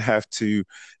wouldn't have to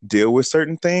deal with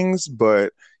certain things.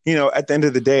 But at the end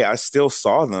of the day, I still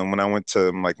saw them when I went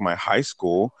to, like, my high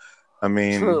school. I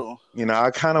mean, true. I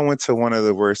kind of went to one of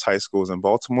the worst high schools in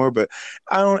Baltimore, but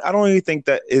I don't even think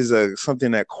that is a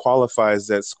something that qualifies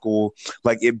that school,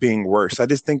 like, it being worse. I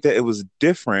just think that it was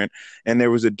different, and there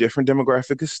was a different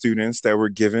demographic of students that were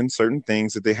given certain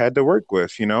things that they had to work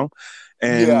with, and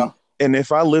Yeah, and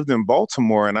if I lived in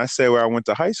Baltimore and I say where I went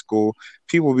to high school,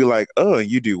 people would be like, "Oh,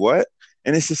 you do what?"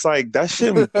 And it's just like, that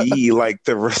shouldn't be like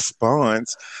the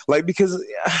response. Like, because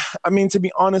I mean, to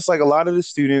be honest, like, a lot of the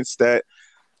students that,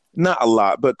 not a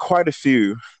lot, but quite a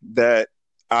few that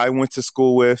I went to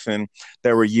school with and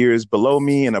that were years below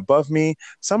me and above me,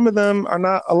 some of them are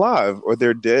not alive, or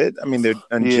they're dead. I mean, they're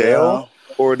in jail,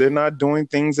 yeah, or they're not doing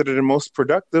things that are the most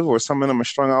productive, or some of them are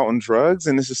strung out on drugs.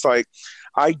 And it's just like,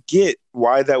 I get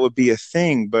why that would be a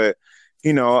thing, but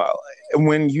you know,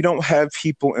 when you don't have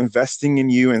people investing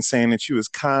in you and saying that you was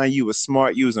kind, you was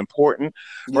smart, you was important,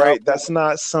 yep, right? That's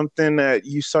not something that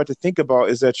you start to think about,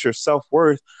 is that your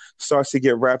self-worth starts to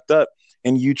get wrapped up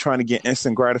and you trying to get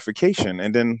instant gratification.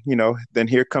 And then, then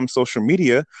here comes social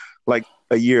media like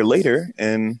a year later,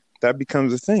 and that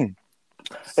becomes a thing.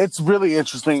 It's really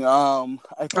interesting. I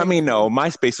I think. mean, no,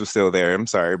 MySpace was still there. I'm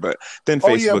sorry, but then Oh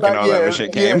yeah, Facebook and back all that other yeah,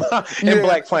 shit came, yeah, and yeah.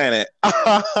 Black Planet.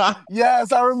 Oh,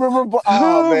 Yes, I remember.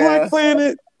 Oh Black man.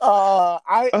 Planet.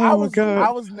 I Oh I my was God.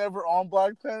 I was never on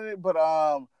Black Planet, but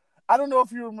I don't know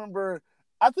if you remember.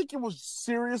 I think it was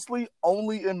seriously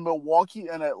only in Milwaukee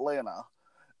and Atlanta.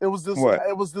 It was this. What?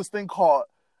 It was this thing called.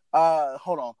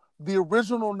 Hold on. The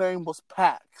original name was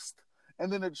Paxed,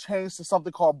 and then it changed to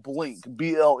something called Blink,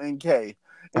 BLNK,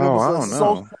 and it Oh, was I a don't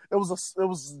so. know. It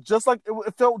was just like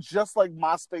it felt just like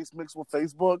MySpace mixed with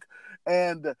Facebook,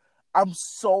 and I'm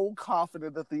so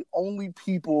confident that the only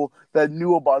people that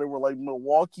knew about it were like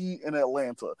Milwaukee and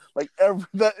Atlanta. Like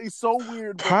that is so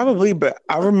weird, but Probably, but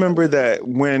I remember that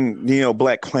when,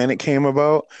 Black Planet came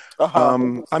about. uh-huh.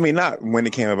 I mean, not when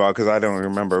it came about because I don't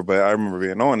remember, but I remember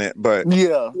being on it. But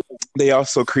Yeah. they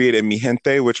also created Mi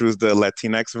Gente, which was the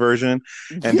Latinx version,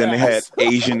 and then they had Yes.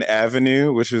 Asian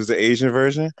Avenue, which was the Asian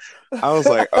version. I was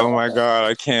like, oh my God,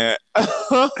 I can't.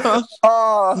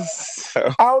 uh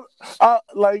So,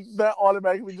 like that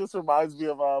automatically just reminds me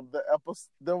of the episode.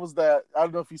 There was that, I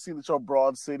don't know if you've seen the show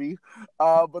Broad City,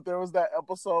 but there was that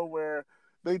episode where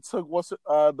they took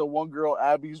the one girl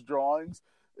Abby's drawings,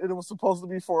 and it was supposed to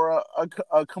be for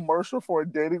a commercial for a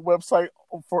dating website.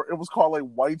 For it was called like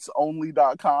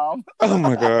whitesonly.com. oh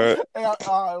my God. And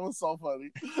it was so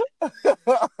funny.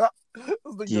 It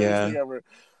was the greatest thing Yeah. ever.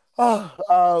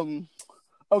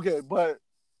 Okay,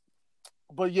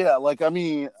 but yeah, like I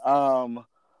mean,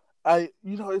 it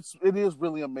is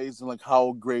really amazing like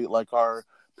how great like our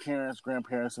parents,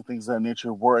 grandparents, and things of that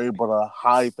nature were able to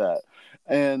hide that,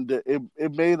 and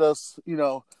it made us,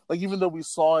 like even though we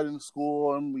saw it in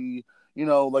school and we,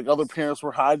 like other parents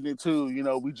were hiding it too,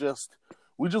 we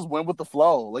just went with the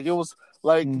flow. Like it was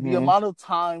like the Hmm. amount of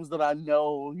times that I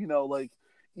know, like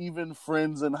even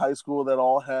friends in high school that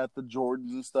all had the Jordans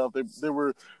and stuff, they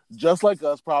were just like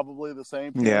us, probably the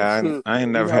same parents Yeah, who, I ain't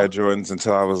you never know, had Jordans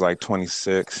until I was like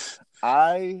 26.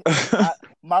 I, I,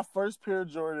 my first pair of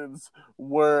Jordans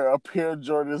were a pair of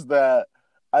Jordans that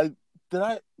I did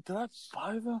I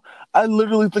buy them? I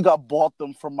literally think I bought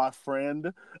them from my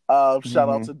friend. Shout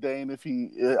out Hmm. to Dane if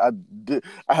I did.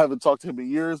 I haven't talked to him in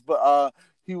years, but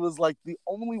he was like the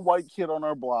only white kid on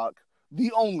our block,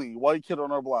 the only white kid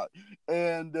on our block,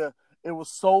 and it was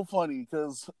so funny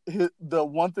because the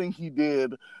one thing he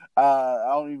did,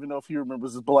 I don't even know if he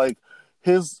remembers it, but like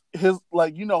his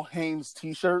like Hanes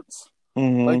t-shirts,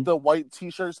 like Hmm. the white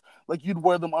t-shirts, like you'd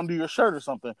wear them under your shirt or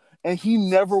something, and he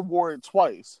never wore it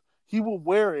twice. He would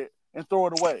wear it and throw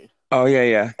it away. Oh yeah,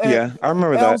 yeah, and yeah. I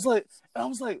remember and I that.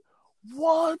 was like,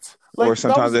 what? Or Like that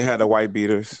sometimes was they had the white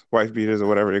beaters or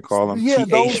whatever they call them. yeah,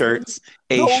 A shirts,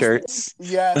 A those shirts.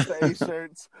 yes, the A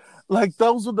shirts. Like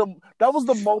that was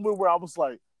the moment where I was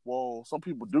like, whoa, some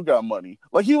people do got money.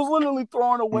 Like he was literally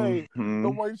throwing away the Hmm.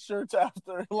 white shirts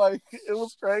after. Like it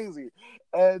was crazy.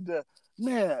 And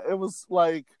man, it was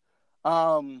like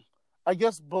um I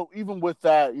guess, but even with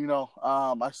that,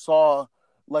 I saw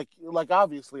like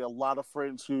obviously a lot of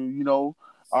friends who,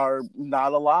 are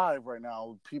not alive right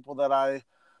now. People that I,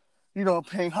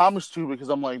 paying homage to because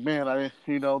I'm like, man,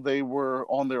 they were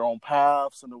on their own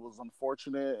paths and it was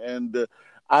unfortunate. And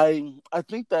I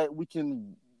think that we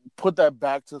can put that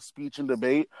back to speech and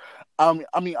debate. I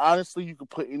mean, honestly, you could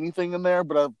put anything in there,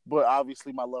 but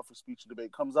obviously, my love for speech and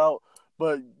debate comes out.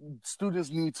 But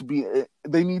students need to be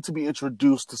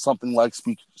introduced to something like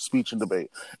speech and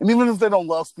debate. And even if they don't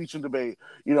love speech and debate,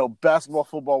 basketball,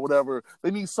 football, whatever,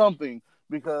 they need something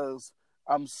because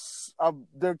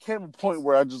there came a point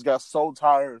where I just got so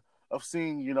tired of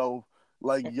seeing,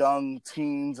 like young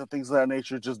teens and things of that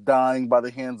nature just dying by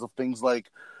the hands of things like,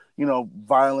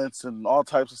 violence and all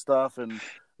types of stuff. And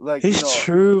like, It's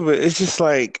true, but it's just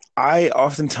like I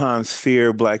oftentimes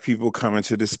fear Black people coming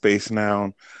to this space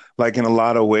now, like in a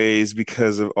lot of ways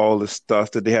because of all the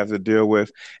stuff that they have to deal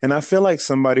with. And I feel like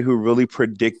somebody who really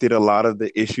predicted a lot of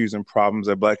the issues and problems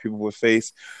that Black people would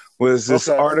face was this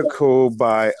okay, article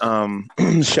by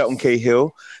Shelton K.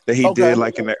 Hill that he did okay,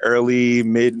 like in the early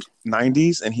mid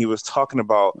 90s, and he was talking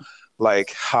about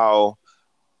like how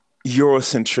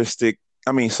Eurocentric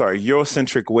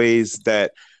ways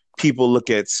that people look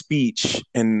at speech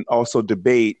and also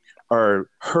debate are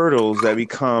hurdles that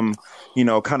become,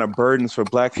 kind of burdens for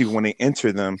Black people when they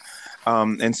enter them.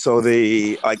 And so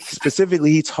they, like,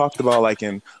 specifically, he talked about, like,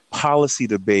 in policy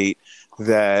debate,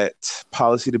 that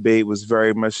policy debate was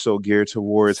very much so geared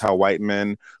towards how white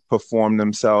men perform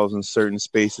themselves in certain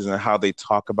spaces and how they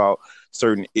talk about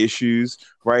certain issues,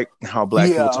 right? How Black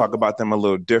people Yeah. talk about them a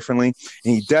little differently.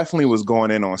 And he definitely was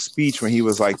going in on speech when he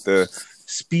was like, the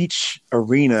speech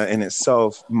arena in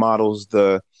itself models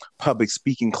the public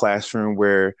speaking classroom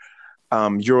where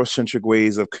Eurocentric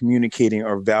ways of communicating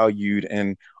are valued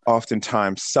and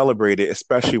oftentimes celebrated,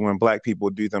 especially when Black people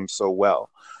do them so well.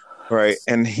 Right.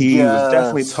 And he was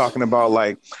definitely Yes. talking about,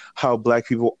 like, how Black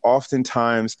people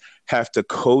oftentimes have to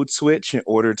code switch in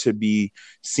order to be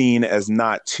seen as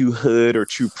not too hood or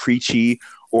too preachy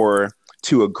or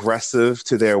too aggressive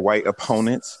to their white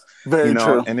opponents. Very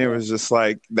true. And it was just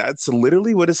like, that's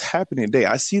literally what is happening today.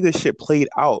 I see this shit played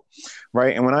out.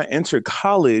 Right. And when I entered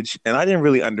college, and I didn't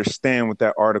really understand what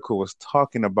that article was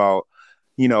talking about,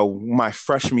 my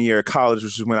freshman year of college,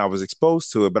 which is when I was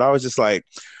exposed to it. But I was just like,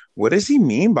 what does he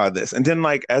mean by this? And then,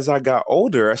 like, as I got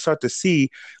older, I started to see,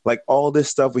 like, all this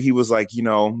stuff where he was like,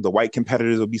 the white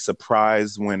competitors will be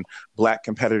surprised when Black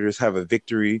competitors have a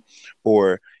victory,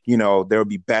 or, there will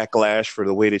be backlash for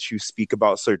the way that you speak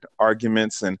about certain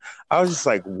arguments. And I was just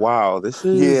like, wow,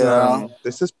 Yeah.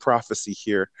 this is prophecy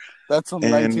here. That's some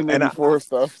And 1984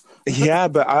 stuff. yeah,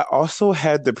 but I also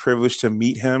had the privilege to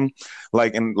meet him, Oh,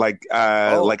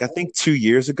 like I think 2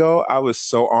 years ago. I was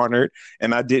so honored,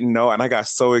 and I didn't know, and I got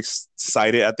so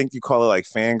excited. I think you call it like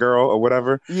fangirl or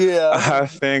whatever. I yeah.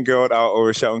 fangirled out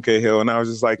over Shelton K. Hill, and I was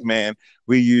just like, man,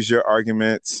 we use your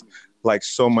arguments like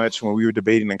so much when we were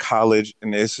debating in college,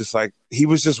 and it's just like he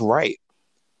was just right.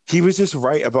 He was just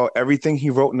right about everything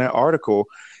he wrote in that article,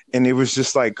 and it was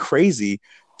just like crazy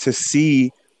to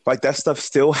see, like, that stuff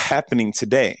still happening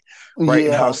today, right?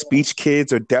 And how Yeah. speech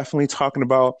kids are definitely talking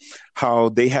about how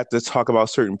they have to talk about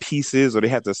certain pieces, or they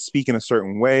have to speak in a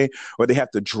certain way, or they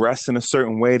have to dress in a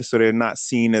certain way so they're not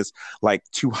seen as like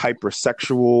too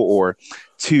hypersexual or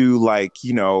too, like,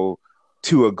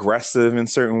 too aggressive in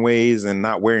certain ways, and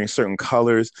not wearing certain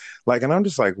colors. Like, and I'm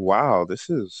just like, wow,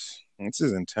 this is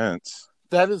intense.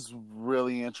 That is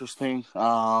really interesting.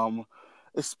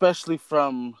 Especially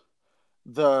from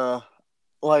the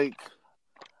like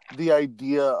the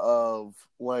idea of,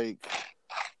 like,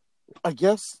 I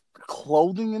guess,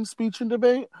 clothing in speech and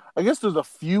debate. I guess there's a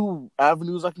few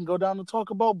avenues I can go down to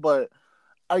talk about, but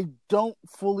I don't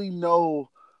fully know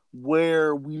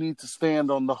where we need to stand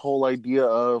on the whole idea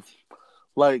of,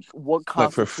 like, what Like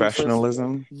constitutes this.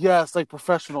 professionalism. Yes, like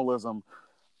professionalism.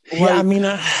 Yeah, I Like, mean,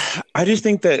 I just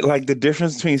think that, like, the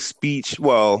difference between speech,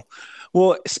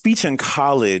 speech in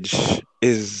college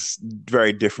is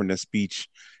very different than speech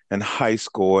in high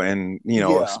school, and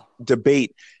yeah,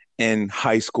 debate in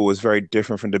high school is very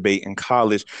different from debate in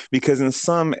college, because in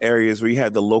some areas where you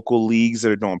have the local leagues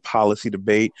that are doing policy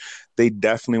debate, they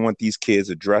definitely want these kids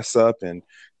to dress up and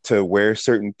to wear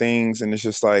certain things, and it's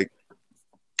just like,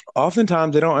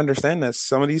 oftentimes they don't understand that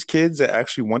some of these kids that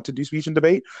actually want to do speech and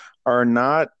debate are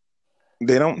not,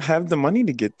 they don't have the money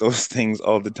to get those things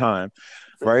all the time,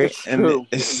 right? it's And true.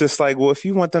 it's just like, well, if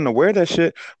you want them to wear that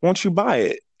shit, won't you buy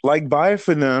it? Like, buy it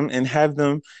for them and have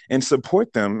them and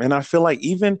support them. And I feel like,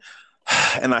 even,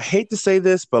 and I hate to say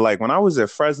this, but like, when I was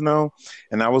at Fresno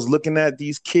and I was looking at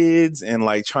these kids and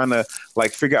like trying to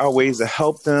like figure out ways to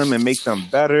help them and make them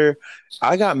better,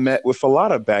 I got met with a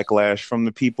lot of backlash from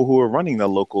the people who were running the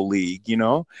local league. And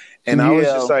I was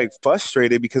just Yeah, like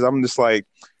frustrated, because I'm just like,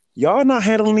 y'all not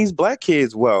handling these Black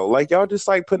kids well. Like, y'all just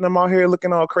like putting them out here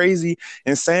looking all crazy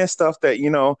and saying stuff that,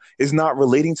 is not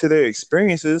relating to their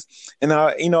experiences. And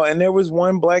and there was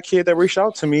one Black kid that reached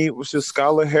out to me, which is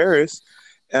Skylar Harris.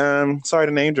 Sorry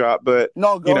to name drop, but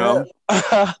no, you go know,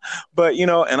 ahead.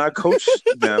 and I coached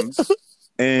them.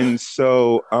 And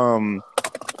so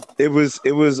it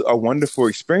was a wonderful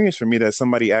experience for me that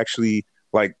somebody actually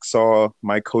like saw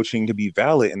my coaching to be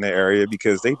valid in the area,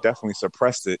 because they definitely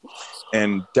suppressed it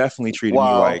and definitely treated me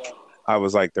Wow. like I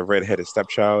was like the redheaded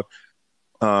stepchild,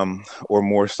 or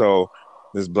more so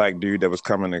this Black dude that was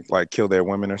coming to like kill their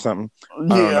women or something. I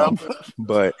don't Yeah. know,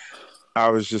 but I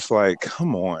was just like,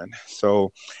 come on.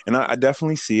 So, and I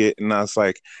definitely see it, and I was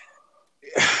like,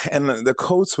 and the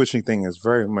code switching thing is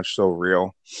very much so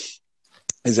real.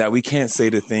 Is that we can't say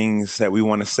the things that we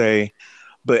want to say,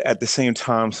 but at the same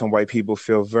time, some white people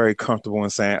feel very comfortable in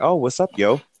saying, "Oh, what's up,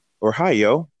 yo?" or "Hi,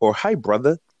 yo," or "Hi,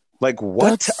 brother." Like, what? Or,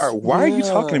 That's why are you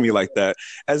talking to yeah. me like that?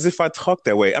 As if I talk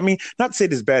that way. I mean, not to say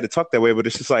it's bad to talk that way, but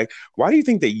it's just like, why do you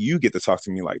think that you get to talk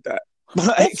to me like that? That's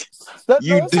Like, that.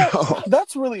 No, you that's don't.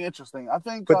 that's really interesting. I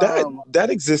think But that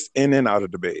exists in and out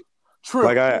of debate. True.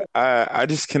 Like I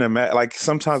just can imagine. Like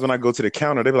sometimes when I go to the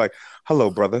counter, they be like, "Hello,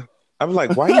 brother." I'm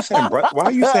like, "Why are you saying bro? Why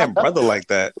are you saying brother like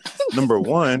that?" Number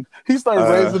one, He started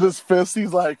uh, raising his fist.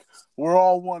 He's like, "We're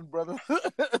all one, brother."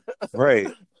 right.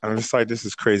 I'm just like, this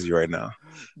is crazy right now.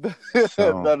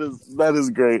 So, that is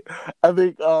great. I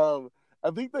think I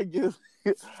think that gives.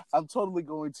 I'm totally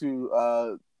going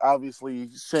to obviously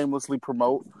shamelessly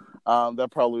promote. That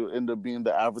probably will end up being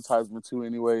the advertisement too,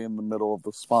 anyway, in the middle of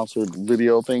the sponsored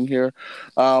video thing here.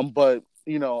 But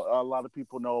you know, a lot of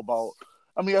people know about.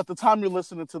 I mean, at the time you're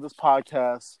listening to this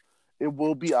podcast, it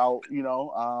will be out. You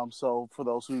know, so for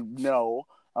those who know,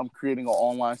 I'm creating an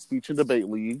online speech and debate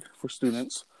league for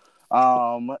students.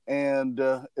 And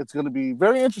it's going to be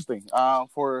very interesting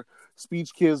for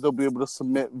speech kids. They'll be able to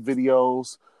submit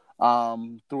videos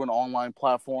through an online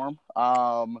platform,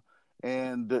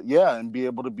 and be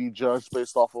able to be judged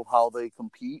based off of how they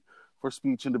compete for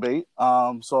speech and debate.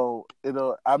 So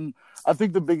I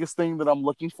think the biggest thing that I'm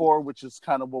looking for, which is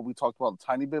kind of what we talked about a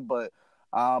tiny bit, but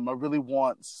I really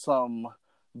want some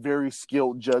very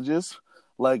skilled judges.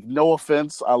 Like, no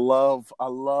offense, I love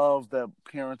that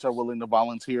parents are willing to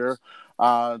volunteer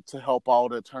to help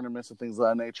out at tournaments and things of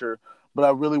that nature. But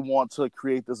I really want to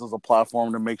create this as a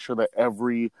platform to make sure that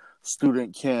every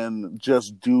student can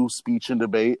just do speech and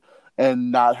debate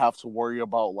and not have to worry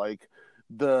about like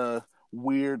the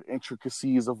weird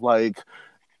intricacies of like,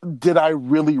 did I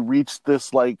really reach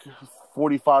this like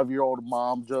 45-year-old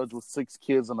mom judge with 6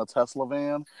 kids in a Tesla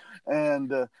van?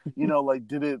 And like,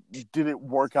 did it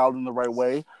work out in the right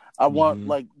way? I want mhm.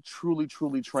 like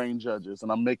truly trained judges,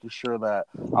 and I'm making sure that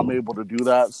I'm able to do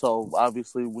that. So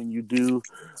obviously, when you do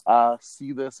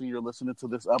see this and you're listening to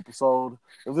this episode,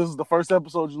 if this is the first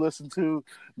episode you listen to,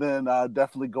 then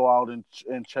definitely go out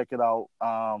and check it out.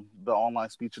 The online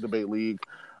speech and debate league.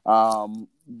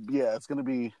 It's gonna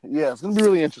be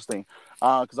really interesting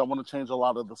because I want to change a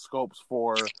lot of the scopes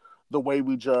for the way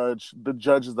we judge the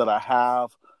judges that I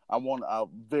have. I want a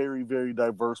very, very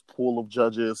diverse pool of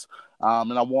judges,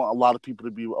 and I want a lot of people to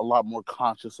be a lot more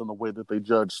conscious in the way that they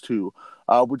judge too,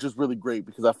 which is really great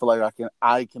because I feel like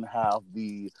I can have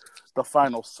the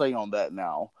final say on that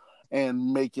now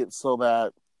and make it so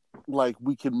that like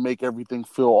we can make everything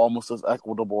feel almost as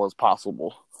equitable as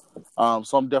possible.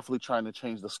 So I'm definitely trying to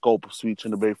change the scope of speech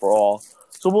and debate for all.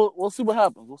 So we'll see what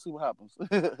happens. We'll see what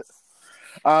happens.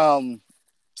 um,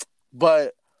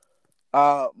 but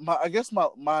I guess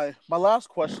my last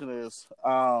question is,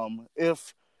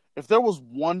 if there was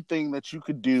one thing that you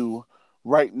could do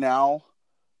right now,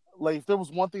 like if there was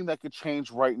one thing that could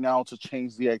change right now to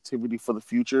change the activity for the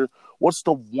future, what's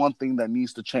the one thing that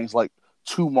needs to change like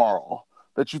tomorrow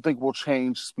that you think will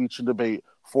change speech and debate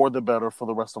for the better for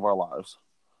the rest of our lives?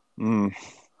 Mm,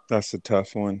 that's a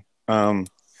tough one.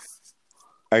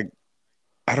 I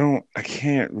I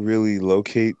can't really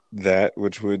locate that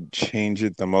which would change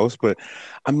it the most, but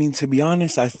I mean, to be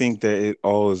honest, I think that it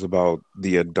all is about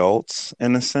the adults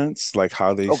in a sense, like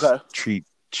how they Okay. treat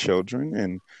children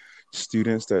and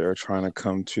students that are trying to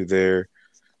come to their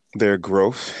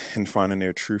growth and finding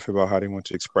their truth about how they want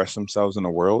to express themselves in the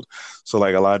world. So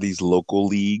like a lot of these local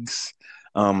leagues,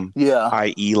 Yeah.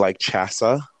 i.e. like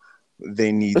CHASA,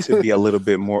 they need to be a little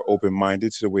bit more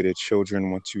open-minded to the way that children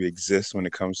want to exist when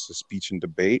it comes to speech and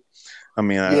debate. I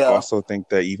mean, I Yeah. also think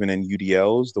that even in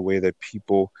UDLs, the way that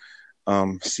people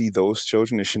see those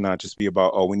children, it should not just be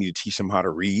about, oh, we need to teach them how to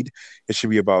read. It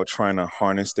should be about trying to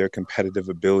harness their competitive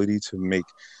ability to make,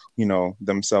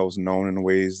 themselves known in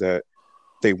ways that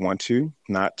they want to,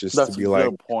 not just to That's a be like,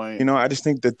 good point. I just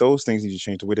think that those things need to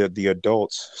change the way that the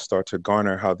adults start to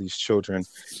garner how these children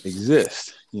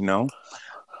exist.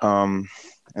 Um,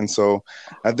 and so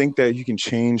I think that you can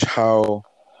change how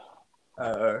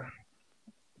uh,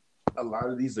 a lot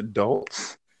of these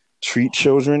adults treat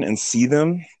children and see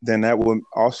them, then that will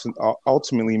also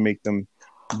ultimately make them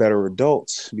better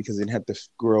adults because they have to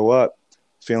grow up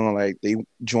feeling like they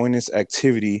joined this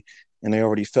activity and they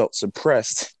already felt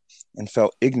suppressed and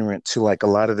felt ignorant to like a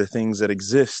lot of the things that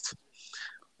exist.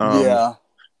 Um, Yeah.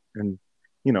 and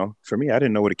for me, I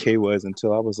didn't know what a K was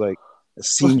until I was like a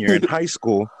senior in high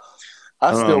school.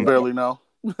 I still Um, barely know.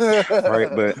 right,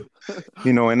 but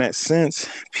in that sense,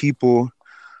 people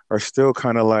are still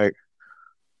kind of like,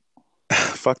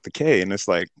 fuck the K. And it's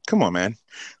like, come on, man.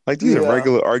 Like, these are Yeah.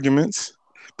 regular arguments.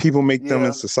 People make them in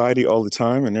Yeah. society all the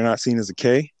time, and they're not seen as a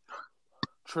K.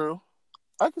 True.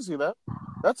 I can see that.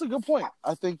 That's a good point.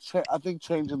 I think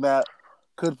changing that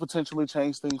could potentially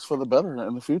change things for the better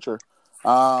in the future.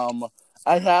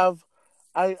 I have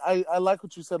I like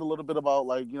what you said a little bit about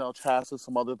like, chess and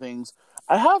some other things.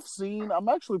 I have seen. I'm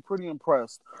actually pretty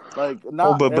impressed. Like Oh,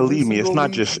 not but every believe me, single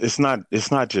league.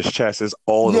 it's not just chess. It's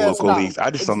all the Yeah, it's local not. leagues. I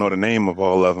just don't know the name of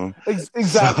all of them.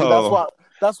 Exactly. So,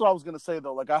 That's what I was gonna say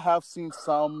though. Like I have seen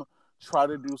some try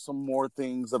to do some more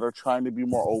things that are trying to be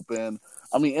more open.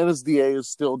 I mean, NSDA is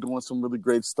still doing some really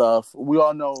great stuff. We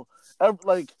all know,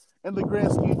 like in the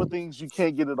grand scheme of things, you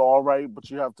can't get it all right, but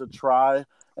you have to try.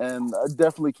 And I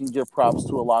definitely can give props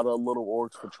to a lot of little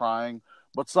orgs for trying,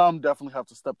 but some definitely have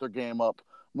to step their game up,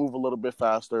 move a little bit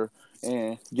faster,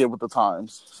 and get with the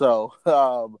times. So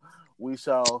we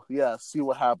shall, yeah, see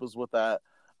what happens with that.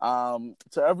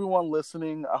 To everyone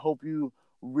listening, I hope you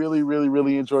really, really,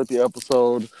 really enjoyed the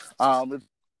episode.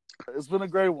 It's been a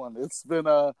great one. It's been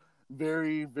a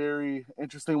very, very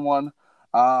interesting one.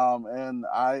 And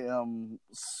I am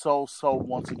so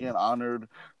once again honored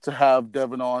to have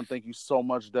Deven on. Thank you so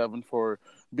much, Deven, for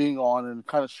being on and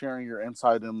kind of sharing your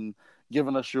insight and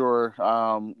giving us your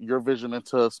vision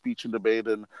into speech and debate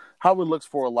and how it looks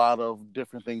for a lot of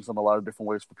different things in a lot of different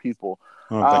ways for people.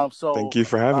 oh, Um, thank so you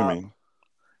for having uh, me.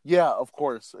 yeah, of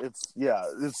course. It's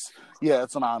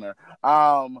an honor.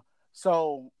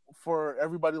 So for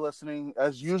everybody listening,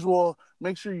 as usual,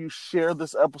 make sure you share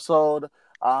this episode.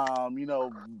 You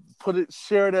know,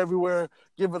 share it everywhere.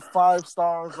 Give it 5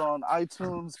 stars on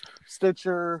iTunes,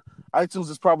 Stitcher. iTunes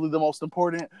is probably the most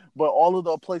important, but all of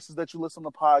the places that you listen to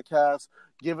podcasts,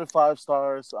 give it 5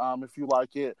 stars if you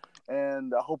like it.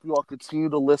 And I hope you all continue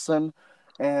to listen.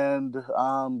 And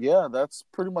yeah, that's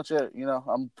pretty much it.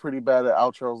 I'm pretty bad at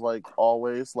outros like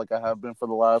always, like I have been for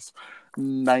the last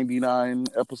 99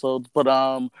 episodes. But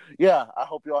yeah, I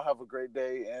hope y'all have a great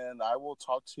day and I will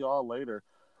talk to y'all later.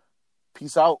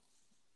 Peace out.